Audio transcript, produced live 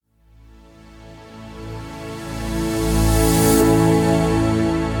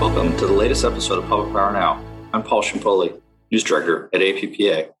Welcome to the latest episode of Public Power Now. I'm Paul Shimpoli, News Director at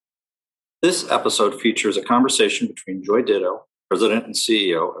APPA. This episode features a conversation between Joy Ditto, President and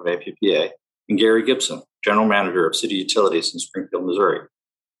CEO of APPA, and Gary Gibson, General Manager of City Utilities in Springfield, Missouri.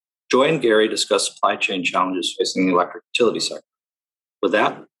 Joy and Gary discuss supply chain challenges facing the electric utility sector. With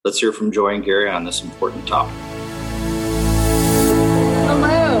that, let's hear from Joy and Gary on this important topic.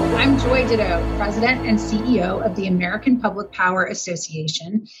 Hello, I'm Joy Ditto, President and CEO of the American Public Power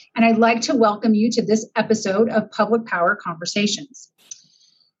Association, and I'd like to welcome you to this episode of Public Power Conversations.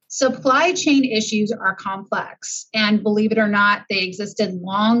 Supply chain issues are complex, and believe it or not, they existed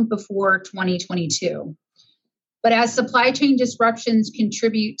long before 2022. But as supply chain disruptions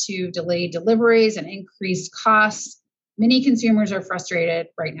contribute to delayed deliveries and increased costs, many consumers are frustrated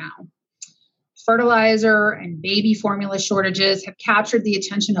right now. Fertilizer and baby formula shortages have captured the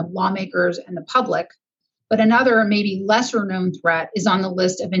attention of lawmakers and the public, but another, maybe lesser known threat is on the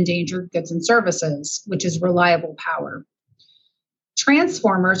list of endangered goods and services, which is reliable power.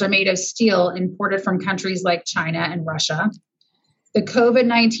 Transformers are made of steel imported from countries like China and Russia. The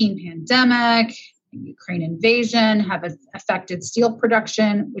COVID-19 pandemic and Ukraine invasion have affected steel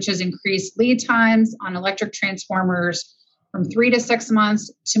production, which has increased lead times on electric transformers from 3 to 6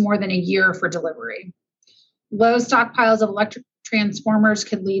 months to more than a year for delivery. Low stockpiles of electric transformers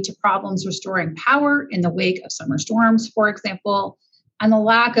could lead to problems restoring power in the wake of summer storms, for example, and the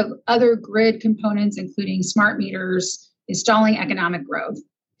lack of other grid components, including smart meters, is stalling economic growth.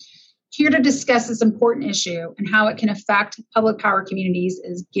 Here to discuss this important issue and how it can affect public power communities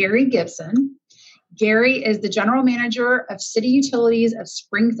is Gary Gibson. Gary is the General Manager of City Utilities of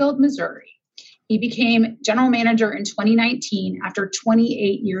Springfield, Missouri. He became general manager in 2019 after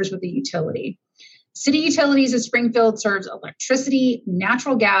 28 years with the utility. City Utilities of Springfield serves electricity,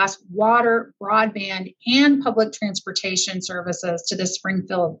 natural gas, water, broadband, and public transportation services to the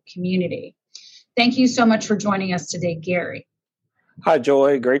Springfield community. Thank you so much for joining us today, Gary. Hi,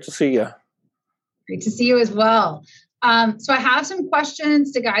 Joy. Great to see you. Great to see you as well. So I have some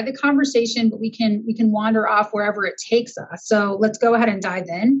questions to guide the conversation, but we can wander off wherever it takes us. So let's go ahead and dive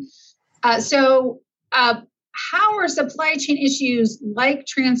in. How are supply chain issues like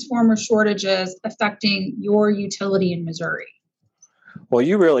transformer shortages affecting your utility in Missouri? Well,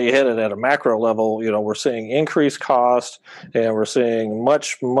 you really hit it at a macro level. You know, we're seeing increased cost and we're seeing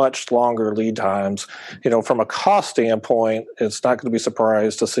much, much longer lead times. You know, from a cost standpoint, it's not going to be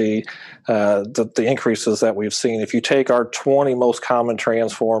surprised to see the increases that we've seen. If you take our 20 most common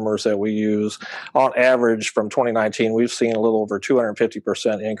transformers that we use, on average from 2019, we've seen a little over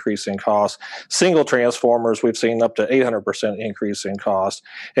 250% increase in cost. Single transformers, we've seen up to 800% increase in cost.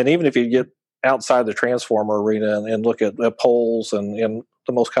 And even if you get outside the transformer arena and look at poles and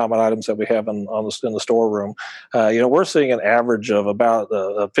the most common items that we have in the storeroom, we're seeing an average of about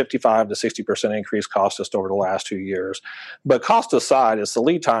a 55 to 60% increase cost just over the last 2 years. But cost aside, it's the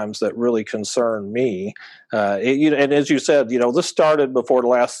lead times that really concern me. And as you said, this started before the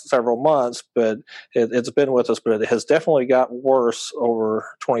last several months, but it's been with us, but it has definitely got worse over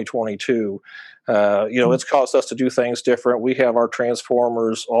 2022. It's caused us to do things different. We have our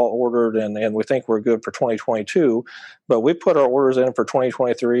transformers all ordered and we think we're good for 2022, but we put our orders in for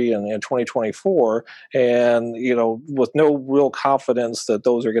 2023 and 2024 and, with no real confidence that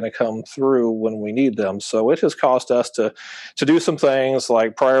those are going to come through when we need them. So it has caused us to do some things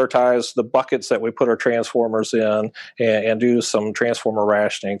like prioritize the buckets that we put our transformers in and do some transformer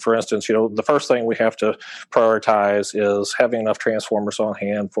rationing. For instance, the first thing we have to prioritize is having enough transformers on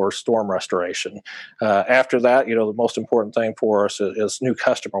hand for storm restoration. After that, the most important thing for us is new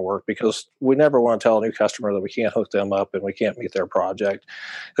customer work, because we never want to tell a new customer that we can't hook them up and we can't meet their project.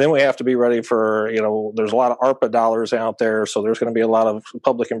 Then we have to be ready for, there's a lot of ARPA dollars out there, so there's going to be a lot of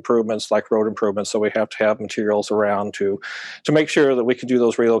public improvements like road improvements, so we have to have materials around to make sure that we can do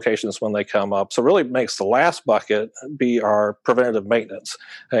those relocations when they come up. So really makes the last bucket be our preventative maintenance.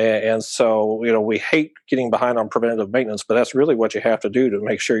 And so, we hate getting behind on preventative maintenance, but that's really what you have to do to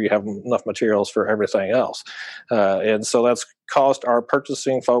make sure you have enough materials for everything else. And so that's caused our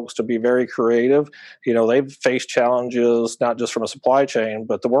purchasing folks to be very creative. They've faced challenges, not just from a supply chain,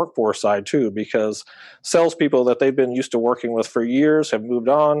 but the workforce side too, because salespeople that they've been used to working with for years have moved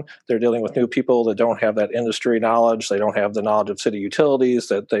on. They're dealing with new people that don't have that industry knowledge. They don't have the knowledge of city utilities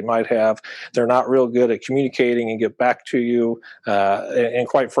that they might have. They're not real good at communicating and get back to you. And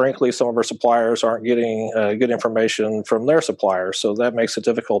quite frankly, some of our suppliers aren't getting good information from their suppliers. So that makes it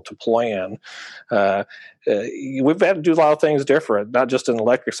difficult to plan. We've had to do a lot of things different, not just in the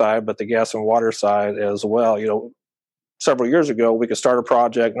electric side, but the gas and water side as well. several years ago, we could start a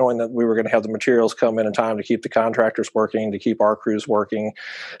project knowing that we were going to have the materials come in time to keep the contractors working, to keep our crews working.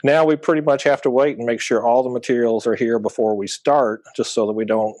 Now we pretty much have to wait and make sure all the materials are here before we start, just so that we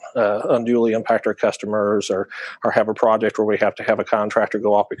don't unduly impact our customers or have a project where we have to have a contractor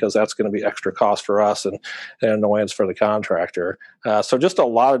go off, because that's going to be extra cost for us and annoyance for the contractor. So just a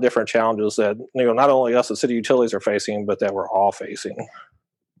lot of different challenges that not only us at City Utilities are facing, but that we're all facing.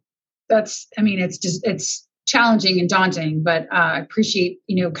 It's challenging and daunting, but I appreciate,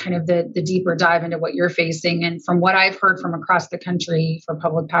 kind of the deeper dive into what you're facing. And from what I've heard from across the country from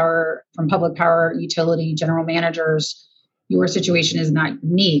public power utility general managers, your situation is not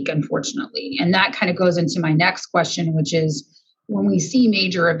unique, unfortunately. And that kind of goes into my next question, which is, when we see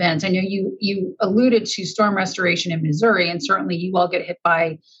major events, I know you alluded to storm restoration in Missouri, and certainly you all get hit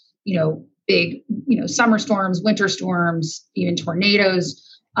by, big, summer storms, winter storms, even tornadoes.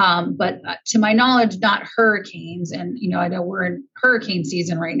 But to my knowledge, not hurricanes. And, I know we're in hurricane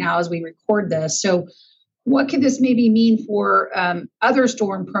season right now as we record this. So what could this maybe mean for other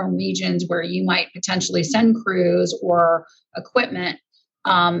storm-prone regions where you might potentially send crews or equipment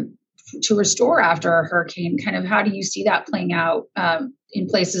to restore after a hurricane? Kind of how do you see that playing out in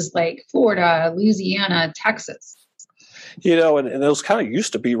places like Florida, Louisiana, Texas? And those kind of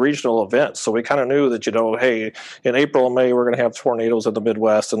used to be regional events. So we kind of knew that, hey, in April and May, we're going to have tornadoes in the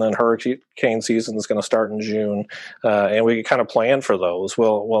Midwest, and then hurricane season is going to start in June. And we kind of plan for those.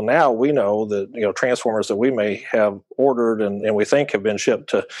 Well, now we know that, transformers that we may have ordered and we think have been shipped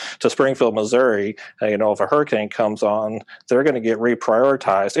to Springfield, Missouri, if a hurricane comes on, they're going to get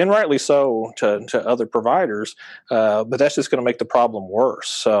reprioritized, and rightly so, to other providers. But that's just going to make the problem worse.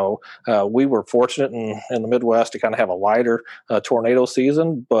 So we were fortunate in the Midwest to kind of have a lighter tornado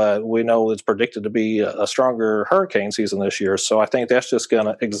season, but we know it's predicted to be a stronger hurricane season this year. So I think that's just going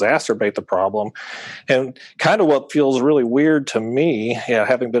to exacerbate the problem. And kind of what feels really weird to me,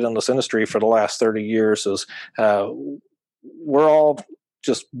 having been in this industry for the last 30 years, is we're all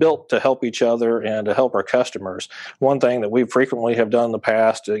just built to help each other and to help our customers. One thing that we frequently have done in the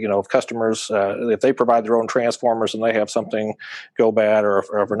past, if customers, if they provide their own transformers and they have something go bad, or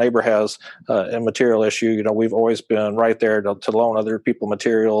if a neighbor has a material issue, we've always been right there to loan other people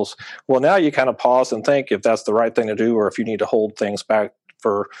materials. Well, now you kind of pause and think if that's the right thing to do, or if you need to hold things back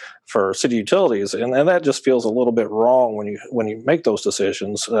for City Utilities, and that just feels a little bit wrong when you make those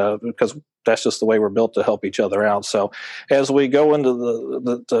decisions, because that's just the way we're built to help each other out. So as we go into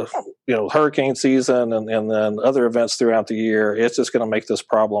the hurricane season and then other events throughout the year, it's just going to make this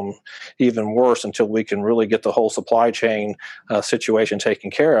problem even worse until we can really get the whole supply chain situation taken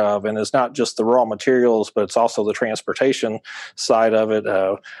care of. And it's not just the raw materials, but it's also the transportation side of it.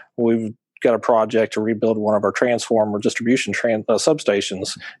 We've got a project to rebuild one of our transformer distribution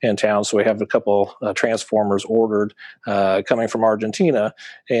substations in town. So we have a couple transformers ordered coming from Argentina,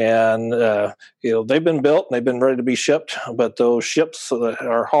 and they've been built and they've been ready to be shipped. But those ships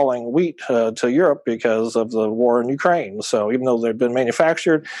are hauling wheat to Europe because of the war in Ukraine. So even though they've been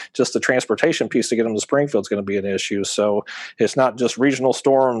manufactured, just the transportation piece to get them to Springfield is going to be an issue. So it's not just regional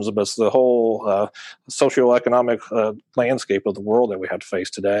storms, but it's the whole socioeconomic landscape of the world that we have to face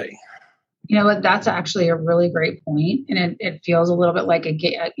today. You know what? That's actually a really great point. And it feels a little bit like a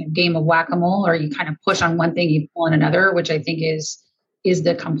game of whack-a-mole, or you kind of push on one thing, you pull on another, which I think is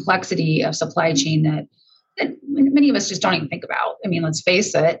the complexity of supply chain that many of us just don't even think about. I mean, let's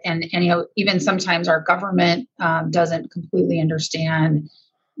face it. And even sometimes our government doesn't completely understand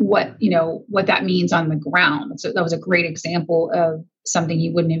what that means on the ground. So that was a great example of something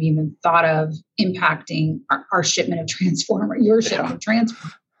you wouldn't have even thought of impacting our shipment of transformer, your shipment of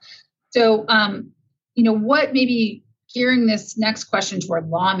transformer. So, what maybe gearing this next question toward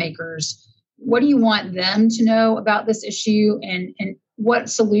lawmakers, what do you want them to know about this issue, and what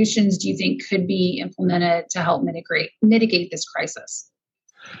solutions do you think could be implemented to help mitigate this crisis?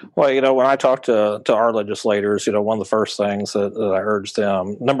 Well, when I talk to our legislators, one of the first things that I urge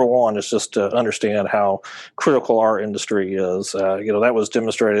them, number one, is just to understand how critical our industry is. That was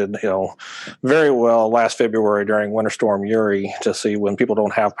demonstrated, very well last February during Winter Storm Uri, to see when people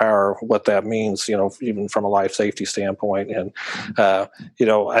don't have power, what that means, even from a life safety standpoint. And,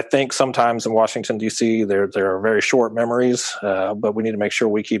 I think sometimes in Washington, D.C., there are very short memories, but we need to make sure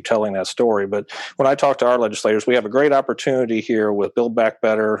we keep telling that story. But when I talk to our legislators, we have a great opportunity here with Build Back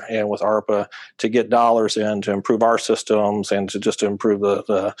Better and with ARPA to get dollars in to improve our systems and to improve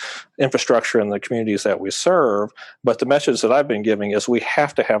the infrastructure in the communities that we serve. But the message that I've been giving is we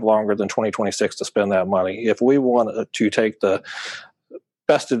have to have longer than 2026 to spend that money. If we want to take the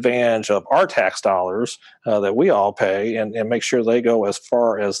best advantage of our tax dollars that we all pay and make sure they go as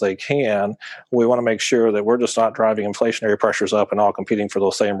far as they can. We want to make sure that we're just not driving inflationary pressures up and all competing for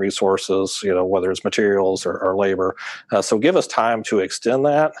those same resources, whether it's materials or labor. So give us time to extend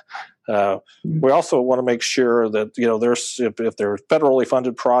that. We also want to make sure that there's if there are federally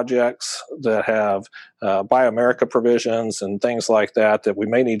funded projects that have Buy America provisions and things like that we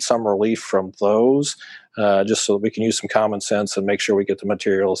may need some relief from those, just so that we can use some common sense and make sure we get the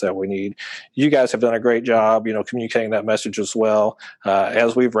materials that we need. You guys have done a great job, communicating that message as well.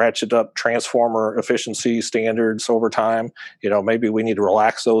 As we've ratcheted up transformer efficiency standards over time, maybe we need to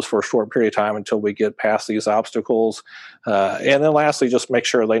relax those for a short period of time until we get past these obstacles. And then lastly, just make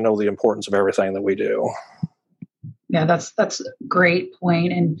sure they know the importance of everything that we do. Yeah, that's a great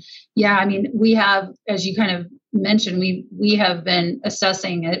point. And yeah, I mean, we have, as you kind of mentioned, we have been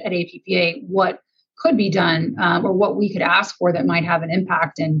assessing at APPA what could be done or what we could ask for that might have an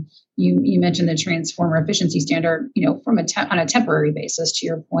impact. And you mentioned the transformer efficiency standard, from on a temporary basis, to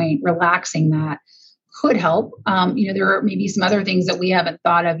your point, relaxing that could help. There are maybe some other things that we haven't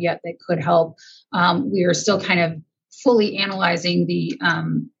thought of yet that could help. We are still kind of fully analyzing the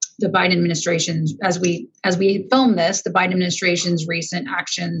Biden administration's, as we film this, the Biden administration's recent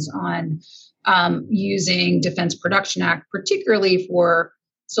actions on using Defense Production Act, particularly for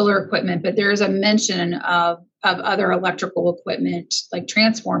solar equipment. But there is a mention of other electrical equipment like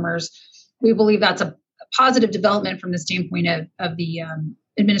transformers. We believe that's a positive development from the standpoint of the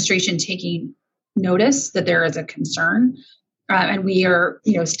administration taking notice that there is a concern. And we are,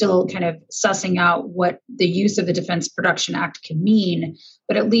 still kind of sussing out what the use of the Defense Production Act can mean.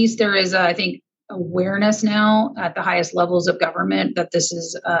 But at least there is, I think, awareness now at the highest levels of government that this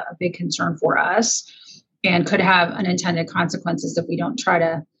is a big concern for us and could have unintended consequences if we don't try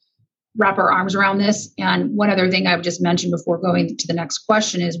to wrap our arms around this. And one other thing I would just mention before going to the next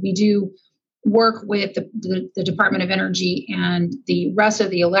question is we do work with the Department of Energy and the rest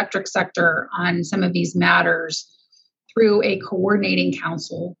of the electric sector on some of these matters through a coordinating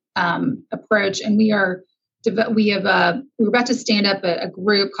council approach. And we're about to stand up a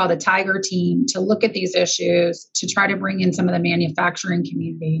group called the Tiger Team to look at these issues, to try to bring in some of the manufacturing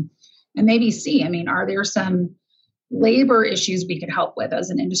community and maybe see, are there some labor issues we could help with as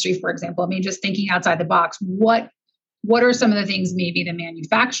an industry, for example? Just thinking outside the box, what are some of the things maybe the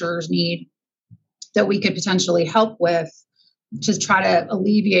manufacturers need that we could potentially help with to try to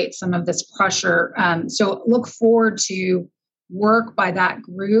alleviate some of this pressure? So look forward to work by that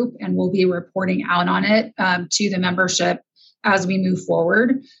group, and we'll be reporting out on it to the membership as we move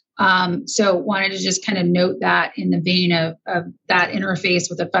forward. So wanted to just kind of note that in the vein of that interface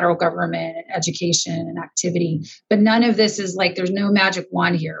with the federal government and education and activity. But none of this is like, there's no magic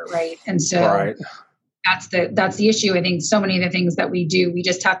wand here, right? And so right. That's the issue. I think so many of the things that we do, we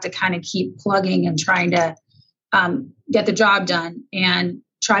just have to kind of keep plugging and trying to get the job done and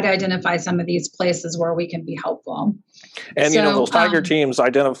try to identify some of these places where we can be helpful. And, those Tiger teams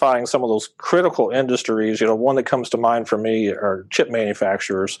identifying some of those critical industries, one that comes to mind for me are chip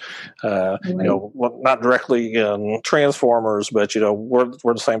manufacturers, right. Not directly in transformers, but, we're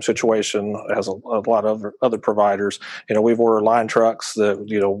the same situation as a lot of other providers. We've ordered line trucks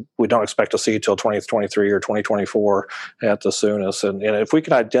that, we don't expect to see till 2023 or 2024 at the soonest. And if we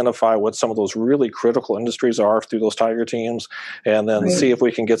can identify what some of those really critical industries are through those Tiger teams, and then right. see if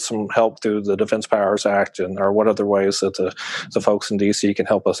we can get some help through the Defense Powers Act or what other ways that the folks in DC can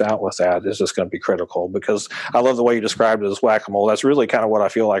help us out with that is just going to be critical. Because I love the way you described it as whack-a-mole. That's really kind of what I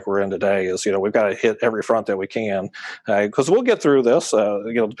feel like we're in today is, we've got to hit every front that we can because we'll get through this.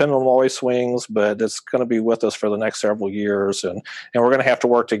 The pendulum always swings, but it's going to be with us for the next several years. And we're going to have to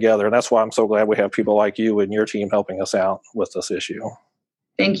work together. And that's why I'm so glad we have people like you and your team helping us out with this issue.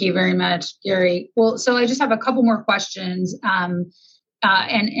 Thank you very much, Gary. Well, so I just have a couple more questions.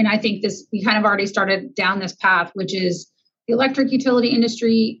 And I think we kind of already started down this path, which is the electric utility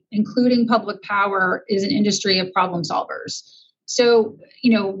industry, including public power, is an industry of problem solvers. So,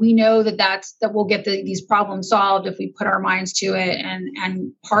 we know that we'll get these problems solved if we put our minds to it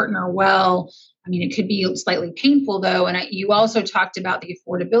and partner well. It could be slightly painful though. And you also talked about the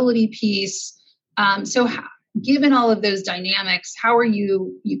affordability piece. So given all of those dynamics, how are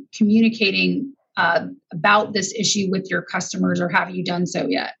you communicating about this issue with your customers, or have you done so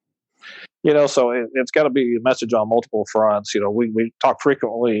yet? So it's got to be a message on multiple fronts. We talk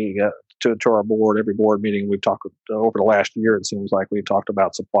frequently to our board. Every board meeting we've talked over the last year, it seems like we've talked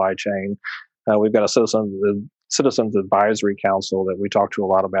about supply chain. We've got a Citizens Advisory Council that we talk to a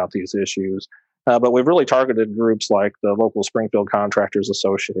lot about these issues. But we've really targeted groups like the local Springfield Contractors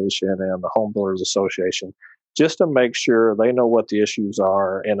Association and the Home Builders Association just to make sure they know what the issues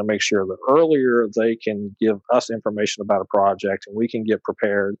are and to make sure that earlier they can give us information about a project and we can get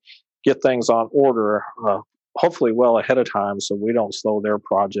prepared, get things on order, hopefully well ahead of time so we don't slow their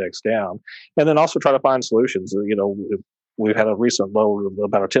projects down. And then also try to find solutions. We've had a recent load of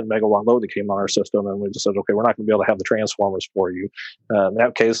about a 10 megawatt load that came on our system, and we just said, okay, we're not going to be able to have the transformers for you. In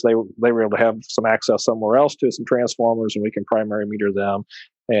that case, they were able to have some access somewhere else to some transformers, and we can primary meter them.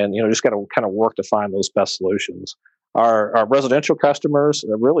 And just got to kind of work to find those best solutions. Our residential customers,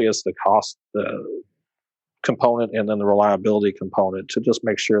 really is the cost component and then the reliability component, to just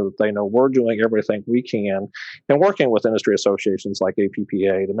make sure that they know we're doing everything we can and working with industry associations like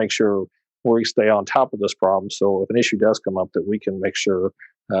APPA to make sure we stay on top of this problem. So if an issue does come up, that we can make sure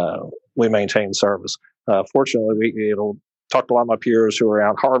we maintain service. Fortunately, we talked to a lot of my peers who are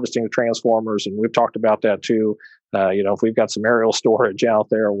out harvesting transformers, and we've talked about that too. If we've got some aerial storage out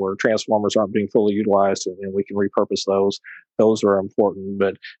there where transformers aren't being fully utilized and we can repurpose those are important.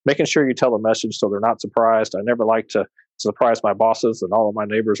 But making sure you tell the message so they're not surprised. I never like to surprise my bosses, and all of my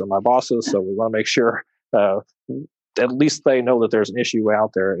neighbors are my bosses. So we want to make sure at least they know that there's an issue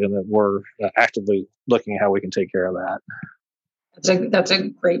out there and that we're actively looking how we can take care of that. That's a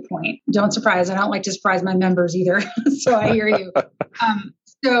great point. Don't surprise. I don't like to surprise my members either. So I hear you.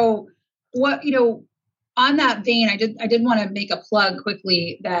 So what, on that vein, I did want to make a plug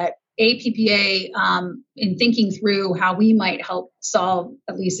quickly that APPA, in thinking through how we might help solve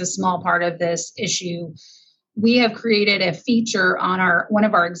at least a small part of this issue, we have created a feature on one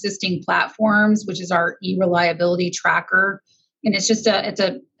of our existing platforms, which is our e-reliability tracker. And it's just it's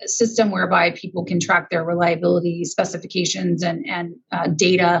a system whereby people can track their reliability specifications and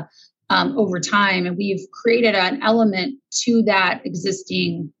data over time. And we've created an element to that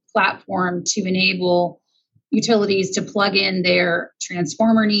existing platform to enable utilities to plug in their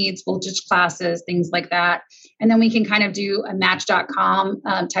transformer needs, voltage classes, things like that. And then we can kind of do a match.com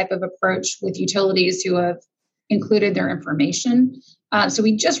type of approach with utilities who have included their information. So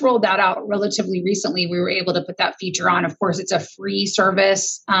we just rolled that out relatively recently. We were able to put that feature on. Of course, it's a free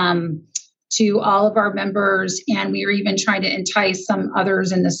service to all of our members. And we are even trying to entice some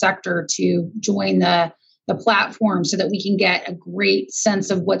others in the sector to join the platform so that we can get a great sense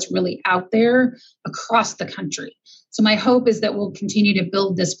of what's really out there across the country. So my hope is that we'll continue to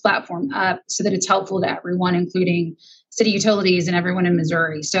build this platform up so that it's helpful to everyone, including city utilities and everyone in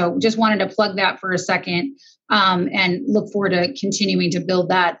Missouri. So just wanted to plug that for a second and look forward to continuing to build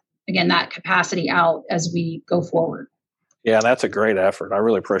that capacity out as we go forward. Yeah, that's a great effort. I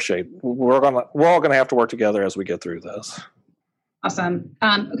really appreciate it. We're all going to have to work together as we get through this. Awesome.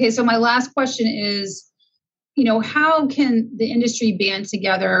 Okay, so my last question is, how can the industry band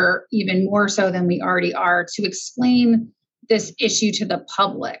together even more so than we already are to explain this issue to the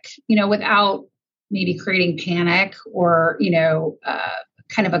public, without maybe creating panic or,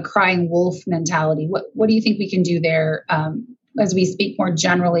 kind of a crying wolf mentality? What do you think we can do there as we speak more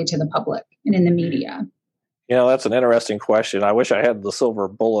generally to the public and in the media? That's an interesting question. I wish I had the silver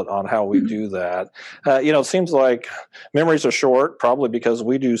bullet on how we do that. It seems like memories are short, probably because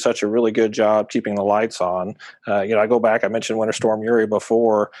we do such a really good job keeping the lights on. I go back, I mentioned Winter Storm Uri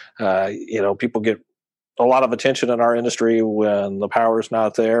before. People get a lot of attention in our industry when the power's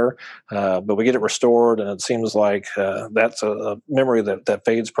not there, but we get it restored, and it seems like that's a memory that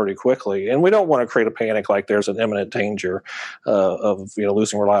fades pretty quickly. And we don't want to create a panic like there's an imminent danger of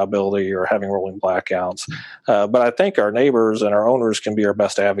losing reliability or having rolling blackouts. But I think our neighbors and our owners can be our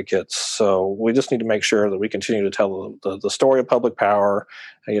best advocates. So we just need to make sure that we continue to tell the story of public power,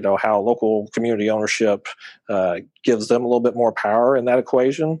 how local community ownership gives them a little bit more power in that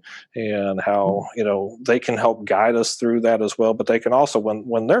equation, and how they can help guide us through that as well. But they can also,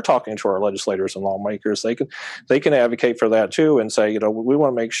 when they're talking to our legislators and lawmakers, they can advocate for that too and say, we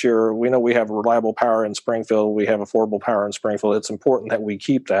want to make sure we know we have reliable power in Springfield, we have affordable power in Springfield. It's important that we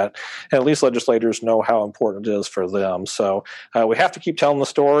keep that, and at least legislators know how important it is for them. So we have to keep telling the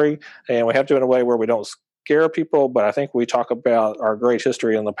story, and we have to do it in a way where we don't scare people, but I think we talk about our great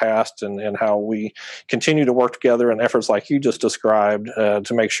history in the past and how we continue to work together in efforts like you just described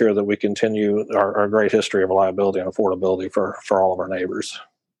to make sure that we continue our great history of reliability and affordability for all of our neighbors.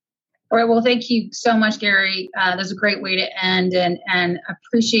 All right. Well, thank you so much, Gary. That's a great way to end, and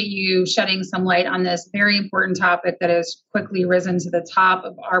appreciate you shedding some light on this very important topic that has quickly risen to the top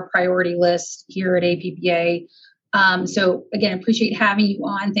of our priority list here at APPA. So again, appreciate having you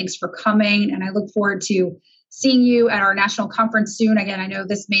on. Thanks for coming. And I look forward to seeing you at our national conference soon. Again, I know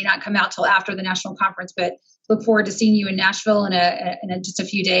this may not come out till after the national conference, but look forward to seeing you in Nashville in just a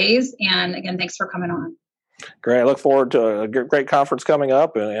few days. And again, thanks for coming on. Great. I look forward to a great conference coming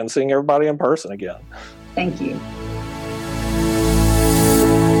up and seeing everybody in person again. Thank you.